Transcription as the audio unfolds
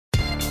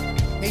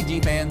Hey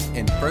G-fans,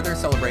 in further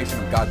celebration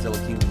of Godzilla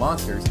King of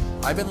Monsters,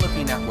 I've been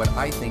looking at what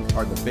I think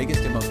are the biggest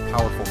and most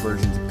powerful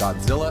versions of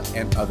Godzilla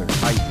and other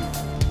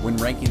kaiju. When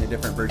ranking the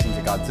different versions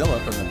of Godzilla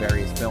from the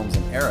various films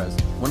and eras,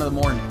 one of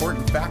the more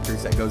important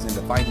factors that goes into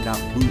finding out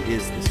who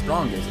is the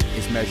strongest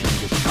is measuring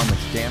just how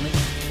much damage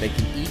they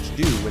can each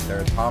do with their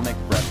atomic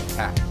breath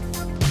attack.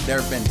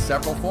 There have been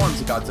several forms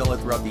of Godzilla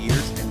throughout the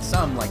years, and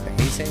some, like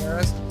the Heisei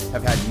eras,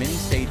 have had many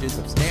stages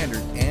of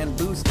standard and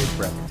boosted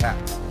breath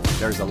attacks.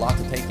 There's a lot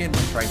to take in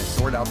when trying to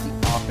sort out the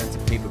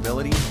offensive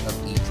capabilities of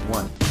each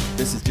one.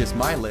 This is just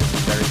my list,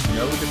 there is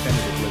no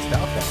definitive list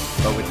out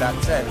there, but with that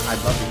said,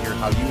 I'd love to hear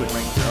how you would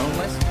rank your own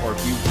list, or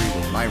if you agree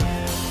with my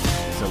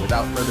ranking. So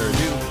without further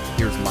ado,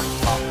 here's my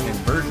top 10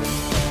 versions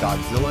of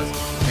Godzilla's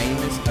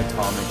famous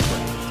atomic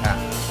breath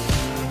attack.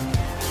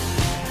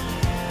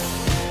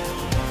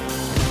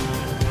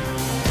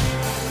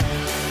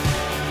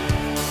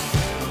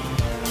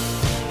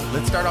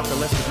 Let's start off the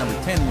list with number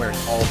 10, where it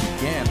all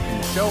began in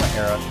the Showa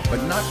era,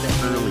 but not the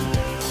early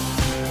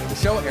days. The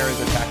Showa era's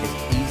attack is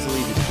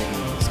easily the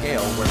beginning of the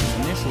scale, where it was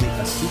initially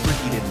a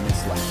superheated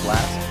mist-like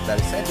blast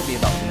that is said to be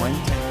about 1/10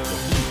 the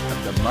heat of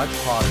the much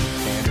hotter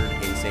standard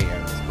Heisei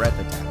era's breath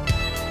attack.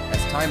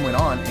 As time went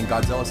on and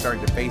Godzilla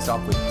started to face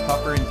off with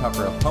tougher and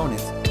tougher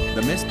opponents,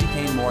 the mist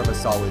became more of a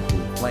solid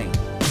blue flame,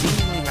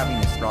 seemingly having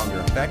a stronger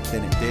effect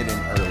than it did in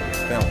earlier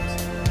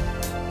films.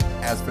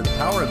 As for the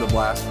power of the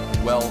blast,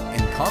 well,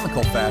 in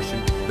comical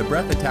fashion, the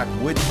breath attack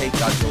would take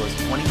Godzilla's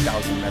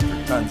 20,000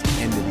 metric tons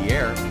into the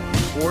air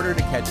in order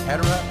to catch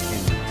Hedorah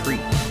and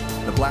retreat.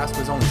 The blast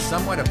was only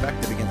somewhat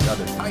effective against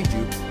other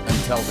kaiju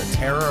until the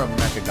terror of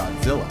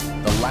Mechagodzilla,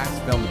 the last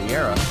film of the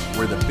era,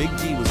 where the Big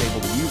G was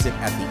able to use it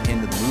at the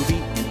end of the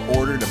movie in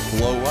order to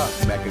blow up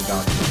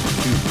Mechagodzilla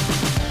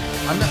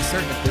 2. I'm not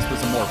certain if this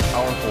was a more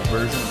powerful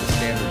version of the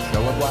standard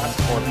Showa blast,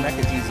 or if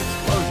Mecha G's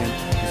explosion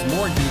was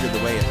more due to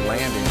the way it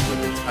landed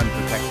with its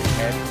unprotected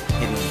head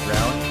hitting the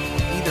ground.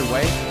 Either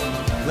way,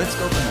 let's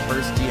go from the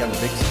first G on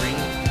the big screen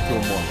to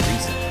a more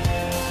recent.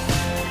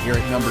 Here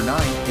at number 9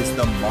 is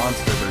the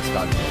MonsterVerse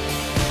Godzilla.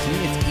 To me,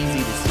 it's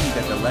easy to see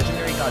that the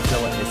legendary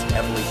Godzilla is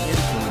heavily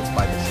influenced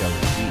by the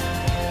Showa G.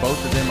 Both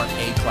of them are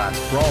A-class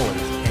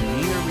brawlers, and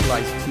neither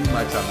relies too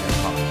much on their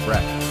atomic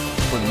breath.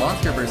 For the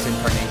MonsterVerse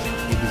incarnation,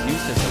 it was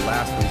used as a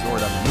last resort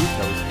on the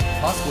Mutos,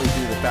 possibly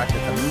due to the fact that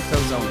the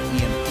Muto's own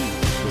EMP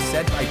was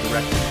said by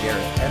director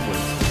Gareth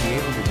Edwards to be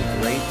able to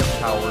degrade the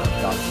power of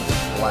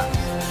Godzilla's blast.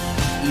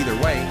 Either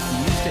way, he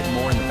used it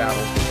more in the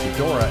battles with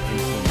Ghidorah and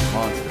King of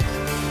Monsters.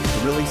 To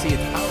really see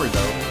its power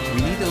though,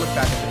 we need to look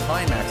back at the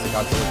climax of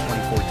Godzilla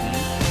 2014,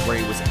 where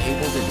he was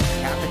able to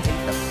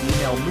decapitate the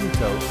female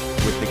Muto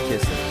with the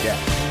kiss of death,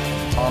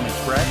 an atomic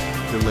breath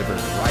delivered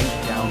right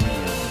down the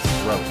enemy's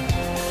throat.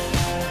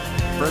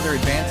 Further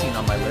advancing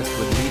on my list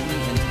would lead me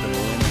into the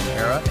Millennium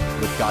Era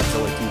with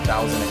Godzilla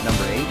 2000 at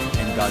number 8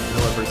 and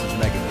Godzilla vs.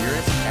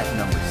 Megaguirus at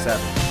number 7.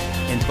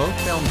 In both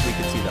films we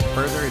could see the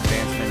further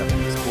advancement of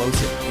an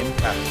explosive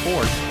impact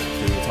force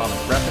to the atomic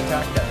breath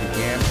attack that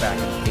began back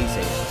in the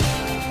Heisei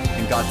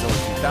era. In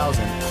Godzilla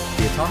 2000,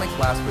 the atomic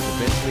blast was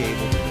eventually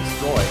able to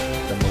destroy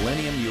the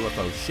Millennium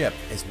UFO ship,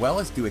 as well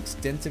as do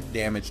extensive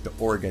damage to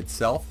Orga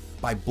itself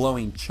by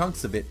blowing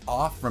chunks of it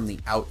off from the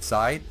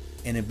outside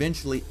and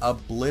eventually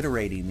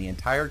obliterating the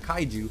entire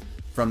kaiju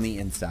from the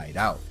inside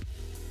out.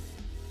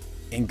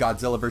 In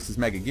Godzilla vs.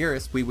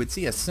 Megaguirus, we would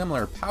see a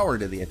similar power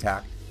to the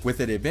attack,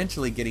 with it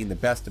eventually getting the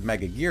best of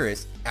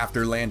Megaguirus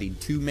after landing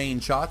 2 main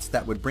shots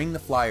that would bring the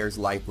flyer's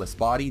lifeless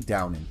body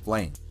down in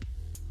flames.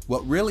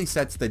 What really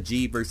sets the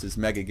G vs.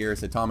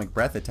 Megaguirus atomic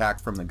breath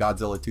attack from the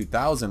Godzilla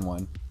 2000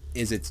 one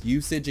is its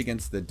usage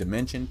against the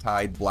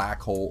dimension-tied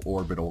black hole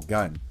orbital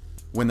gun.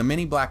 When the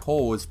mini black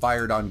hole was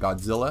fired on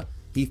Godzilla,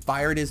 he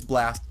fired his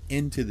blast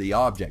into the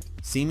object,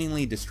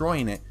 seemingly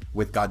destroying it,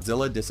 with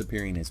Godzilla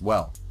disappearing as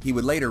well. He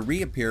would later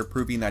reappear,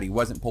 proving that he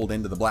wasn't pulled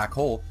into the black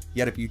hole,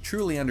 yet if you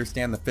truly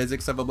understand the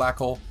physics of a black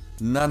hole,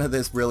 none of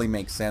this really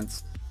makes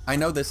sense. I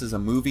know this is a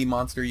movie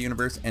monster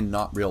universe and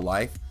not real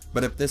life,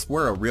 but if this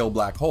were a real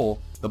black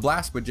hole, the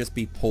blast would just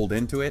be pulled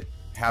into it,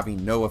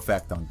 having no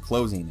effect on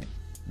closing it.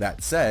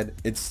 That said,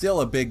 it's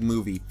still a big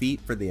movie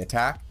feat for the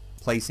attack,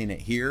 placing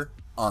it here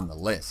on the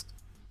list.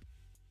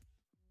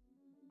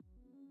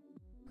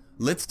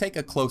 Let's take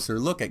a closer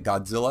look at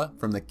Godzilla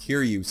from the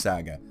Kiryu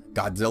saga,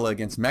 Godzilla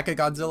against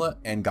Mechagodzilla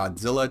and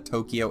Godzilla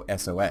Tokyo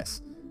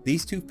SOS.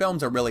 These two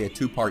films are really a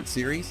 2-part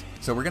series,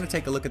 so we're going to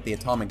take a look at the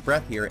atomic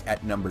breath here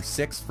at number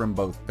 6 from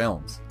both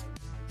films.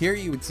 Here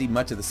you would see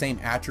much of the same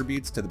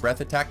attributes to the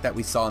breath attack that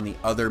we saw in the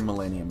other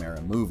Millennium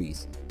Era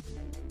movies.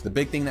 The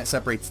big thing that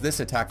separates this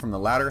attack from the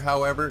latter,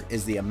 however,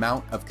 is the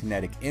amount of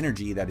kinetic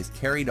energy that is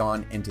carried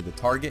on into the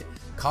target,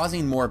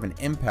 causing more of an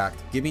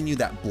impact, giving you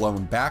that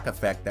blown back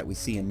effect that we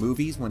see in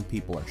movies when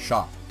people are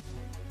shot.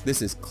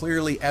 This is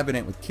clearly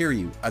evident with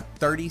Kiryu, a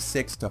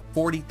 36 to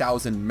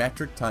 40,000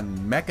 metric ton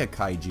mecha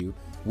kaiju,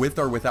 with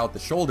or without the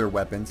shoulder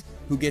weapons,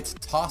 who gets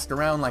tossed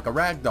around like a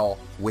ragdoll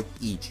with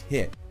each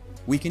hit.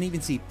 We can even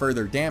see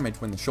further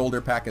damage when the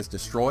shoulder pack is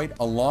destroyed,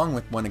 along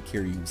with one of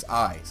Kiryu's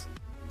eyes.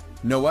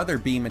 No other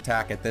beam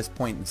attack at this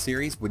point in the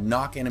series would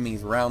knock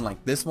enemies around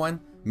like this one,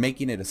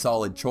 making it a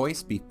solid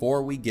choice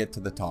before we get to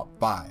the top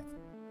 5.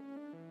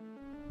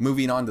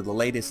 Moving on to the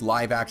latest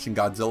live-action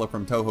Godzilla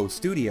from Toho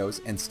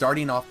Studios, and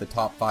starting off the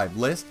top 5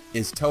 list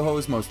is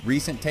Toho's most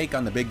recent take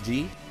on the Big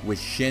G with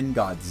Shin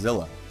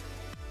Godzilla.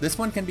 This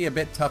one can be a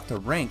bit tough to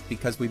rank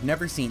because we've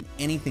never seen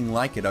anything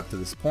like it up to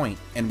this point,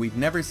 and we've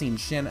never seen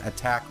Shin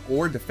attack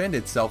or defend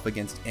itself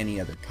against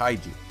any other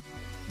kaiju.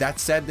 That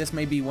said, this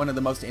may be one of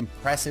the most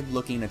impressive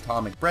looking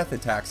atomic breath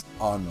attacks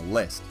on the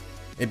list.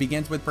 It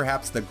begins with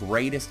perhaps the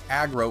greatest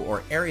aggro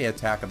or area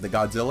attack of the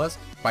Godzillas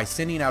by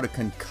sending out a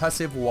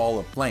concussive wall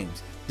of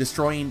flames,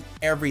 destroying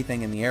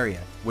everything in the area,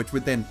 which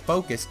would then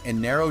focus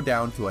and narrow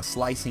down to a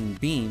slicing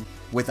beam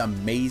with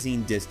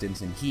amazing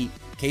distance and heat,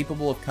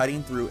 capable of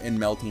cutting through and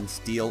melting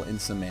steel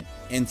and cement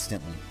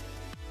instantly.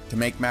 To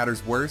make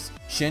matters worse,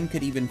 Shin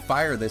could even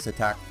fire this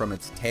attack from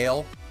its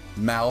tail,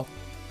 mouth,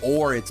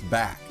 or its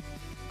back.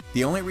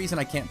 The only reason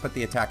I can't put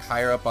the attack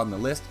higher up on the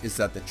list is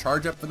that the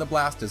charge up for the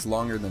blast is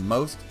longer than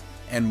most,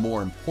 and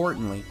more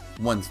importantly,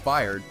 once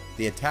fired,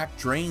 the attack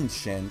drains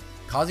Shin,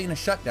 causing a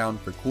shutdown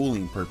for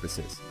cooling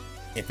purposes.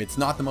 If it's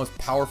not the most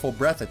powerful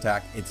breath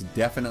attack, it's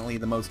definitely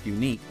the most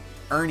unique,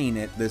 earning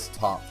it this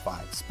top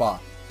 5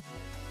 spot.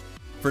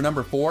 For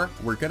number 4,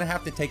 we're gonna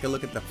have to take a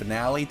look at the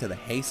finale to the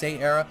Heisei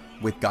era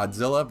with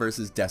Godzilla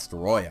vs.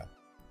 Destoroyah.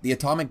 The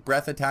atomic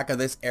breath attack of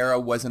this era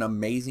was an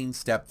amazing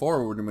step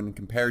forward when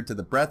compared to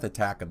the breath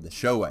attack of the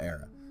Showa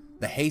era.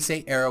 The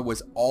Heisei era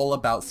was all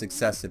about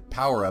successive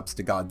power-ups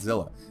to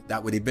Godzilla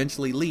that would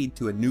eventually lead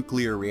to a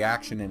nuclear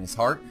reaction in his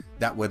heart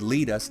that would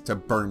lead us to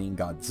Burning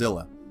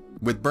Godzilla.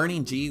 With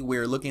Burning G,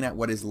 we're looking at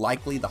what is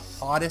likely the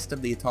hottest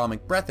of the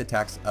atomic breath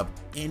attacks of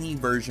any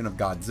version of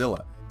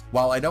Godzilla.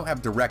 While I don't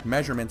have direct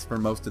measurements for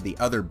most of the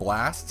other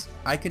blasts,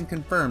 I can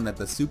confirm that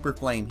the Super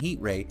Flame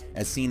heat ray,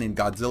 as seen in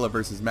Godzilla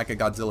vs.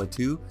 Mechagodzilla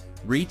 2,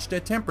 reached a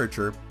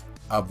temperature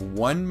of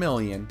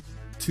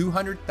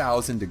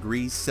 1,200,000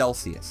 degrees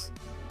Celsius.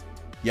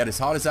 Yet as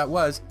hot as that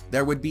was,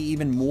 there would be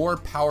even more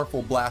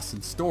powerful blasts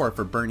in store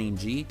for Burning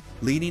G,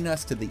 leading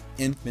us to the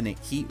Infinite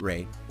Heat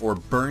Ray, or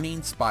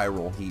Burning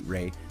Spiral Heat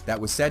Ray,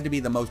 that was said to be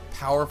the most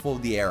powerful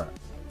of the era,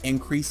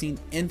 increasing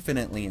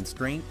infinitely in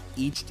strength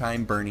each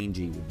time Burning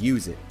G would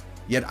use it.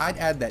 Yet I'd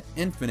add that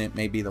infinite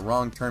may be the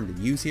wrong term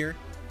to use here,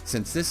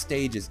 since this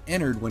stage is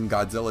entered when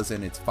Godzilla's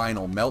in its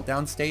final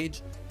meltdown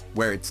stage,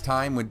 where its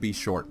time would be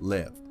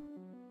short-lived.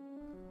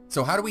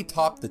 So how do we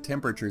top the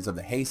temperatures of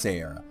the Heisei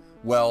era?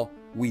 Well,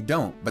 we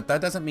don't, but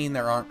that doesn't mean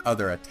there aren't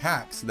other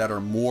attacks that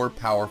are more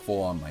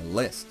powerful on my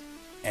list.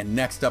 And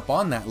next up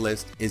on that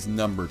list is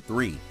number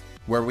 3,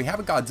 where we have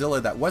a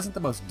Godzilla that wasn't the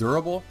most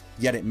durable,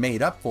 yet it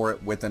made up for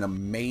it with an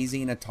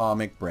amazing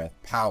atomic breath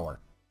power.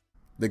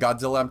 The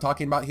Godzilla I'm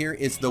talking about here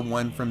is the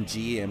one from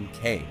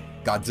GMK,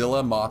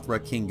 Godzilla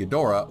Mothra King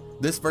Ghidorah.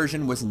 This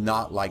version was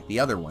not like the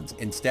other ones.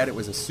 Instead, it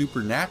was a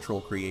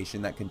supernatural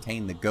creation that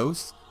contained the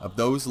ghosts of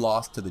those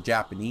lost to the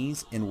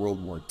Japanese in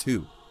World War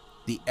II.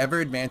 The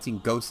ever-advancing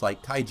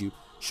ghost-like kaiju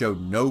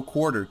showed no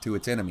quarter to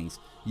its enemies,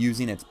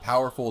 using its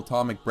powerful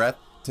atomic breath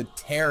to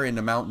tear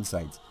into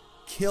mountainsides,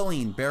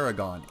 killing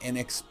Baragon in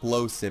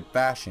explosive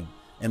fashion,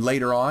 and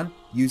later on,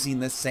 using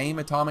the same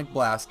atomic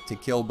blast to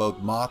kill both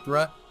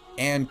Mothra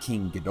and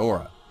King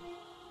Ghidorah.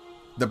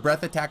 The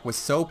breath attack was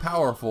so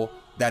powerful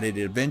that it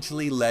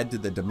eventually led to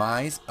the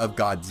demise of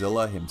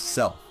Godzilla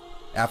himself.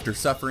 After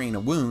suffering a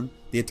wound,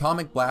 the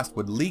atomic blast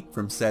would leak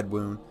from said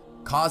wound,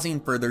 causing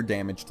further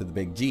damage to the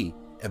Big G,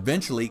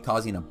 eventually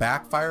causing a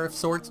backfire of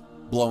sorts,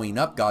 blowing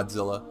up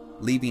Godzilla,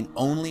 leaving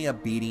only a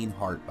beating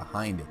heart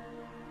behind it.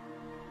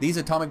 These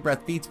atomic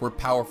breath feats were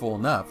powerful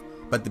enough,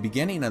 but the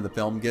beginning of the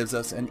film gives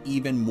us an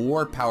even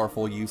more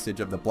powerful usage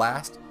of the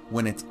blast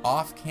when its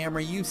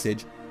off-camera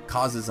usage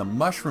causes a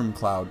mushroom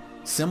cloud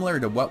similar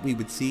to what we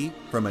would see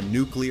from a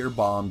nuclear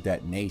bomb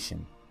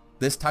detonation.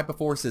 This type of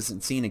force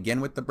isn't seen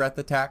again with the breath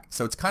attack,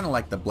 so it's kind of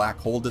like the black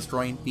hole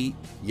destroying feat,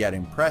 yet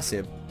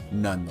impressive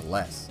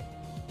nonetheless.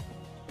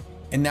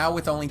 And now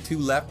with only 2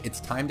 left,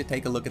 it's time to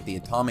take a look at the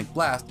atomic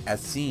blast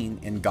as seen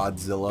in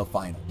Godzilla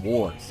Final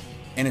Wars.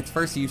 In its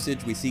first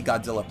usage, we see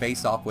Godzilla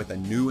face off with a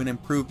new and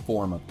improved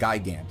form of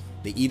Gigan.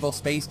 The evil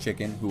space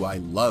chicken, who I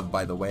love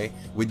by the way,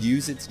 would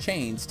use its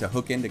chains to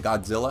hook into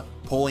Godzilla,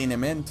 pulling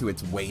him into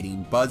its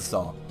waiting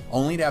buzzsaw,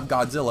 only to have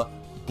Godzilla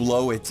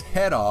blow its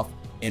head off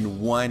in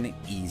one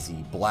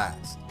easy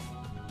blast.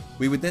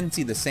 We would then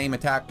see the same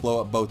attack blow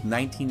up both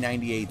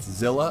 1998's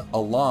Zilla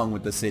along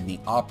with the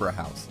Sydney Opera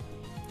House.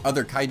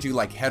 Other kaiju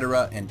like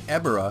Hedorah and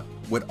Ebirah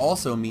would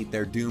also meet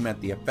their doom at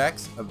the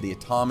effects of the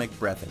atomic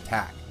breath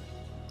attack.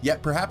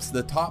 Yet perhaps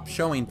the top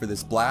showing for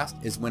this blast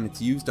is when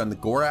it's used on the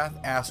Gorath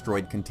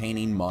asteroid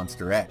containing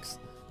Monster X.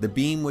 The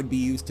beam would be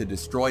used to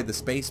destroy the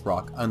space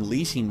rock,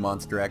 unleashing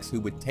Monster X, who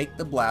would take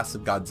the blasts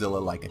of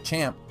Godzilla like a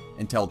champ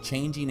until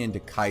changing into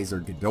Kaiser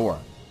Ghidorah.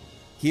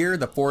 Here,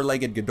 the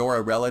 4-legged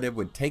Ghidorah relative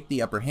would take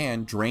the upper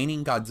hand,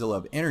 draining Godzilla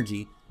of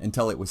energy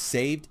until it was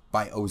saved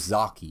by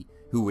Ozaki,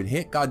 who would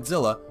hit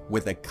Godzilla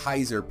with a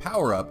Kaiser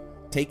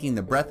power-up, taking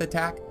the breath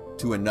attack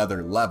to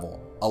another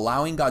level.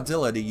 allowing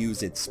Godzilla to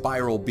use its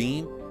spiral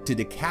beam to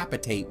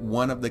decapitate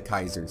one of the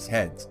Kaiser's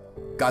heads.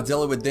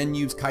 Godzilla would then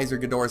use Kaiser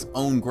Ghidorah's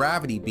own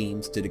gravity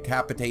beams to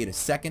decapitate a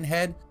second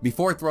head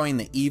before throwing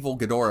the evil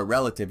Ghidorah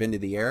relative into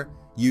the air,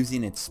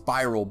 using its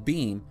spiral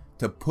beam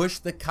to push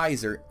the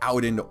Kaiser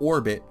out into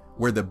orbit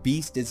where the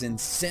beast is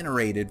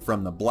incinerated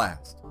from the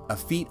blast, a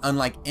feat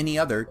unlike any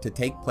other to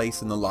take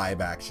place in the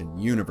live-action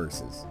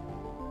universes.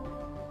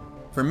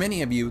 For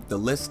many of you, the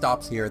list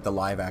stops here at the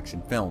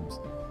live-action films,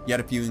 yet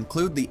if you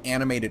include the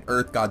animated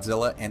Earth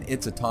Godzilla and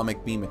its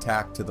atomic beam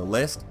attack to the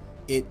list,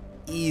 it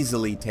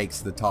easily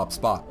takes the top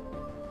spot.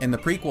 In the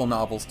prequel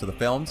novels to the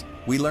films,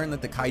 we learn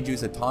that the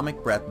kaiju's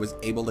atomic breath was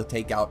able to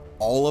take out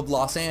all of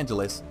Los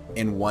Angeles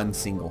in one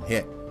single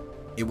hit.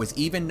 It was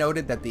even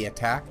noted that the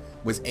attack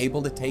was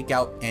able to take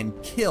out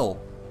and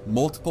kill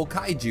multiple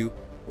kaiju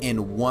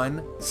in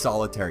one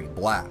solitary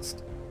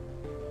blast.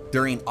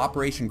 During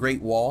Operation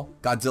Great Wall,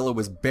 Godzilla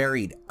was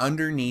buried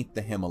underneath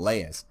the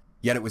Himalayas,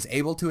 yet it was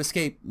able to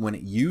escape when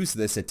it used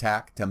this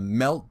attack to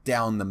melt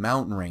down the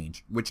mountain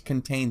range, which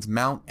contains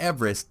Mount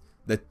Everest,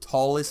 the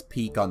tallest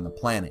peak on the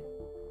planet.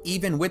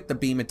 Even with the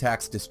beam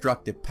attack's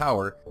destructive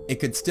power, it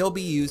could still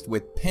be used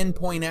with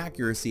pinpoint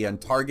accuracy on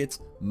targets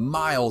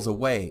miles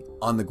away,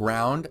 on the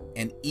ground,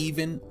 and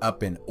even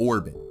up in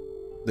orbit.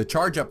 The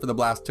charge up for the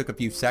blast took a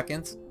few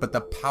seconds, but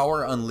the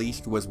power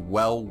unleashed was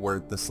well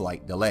worth the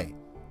slight delay.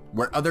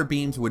 Where other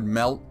beams would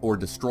melt or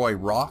destroy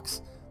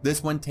rocks,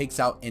 this one takes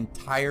out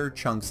entire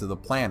chunks of the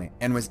planet,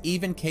 and was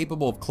even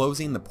capable of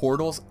closing the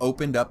portals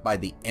opened up by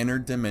the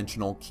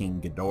interdimensional King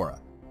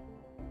Ghidorah.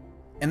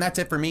 And that's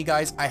it for me,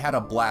 guys. I had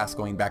a blast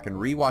going back and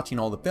rewatching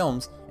all the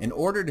films in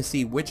order to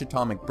see which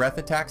atomic breath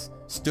attacks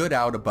stood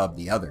out above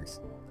the others.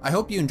 I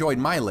hope you enjoyed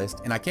my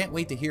list, and I can't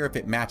wait to hear if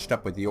it matched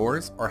up with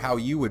yours or how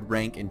you would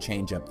rank and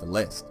change up the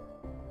list.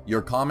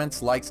 Your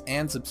comments, likes,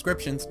 and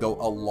subscriptions go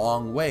a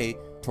long way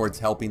towards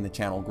helping the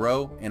channel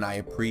grow, and I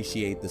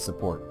appreciate the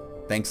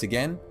support. Thanks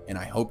again, and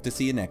I hope to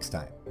see you next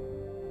time.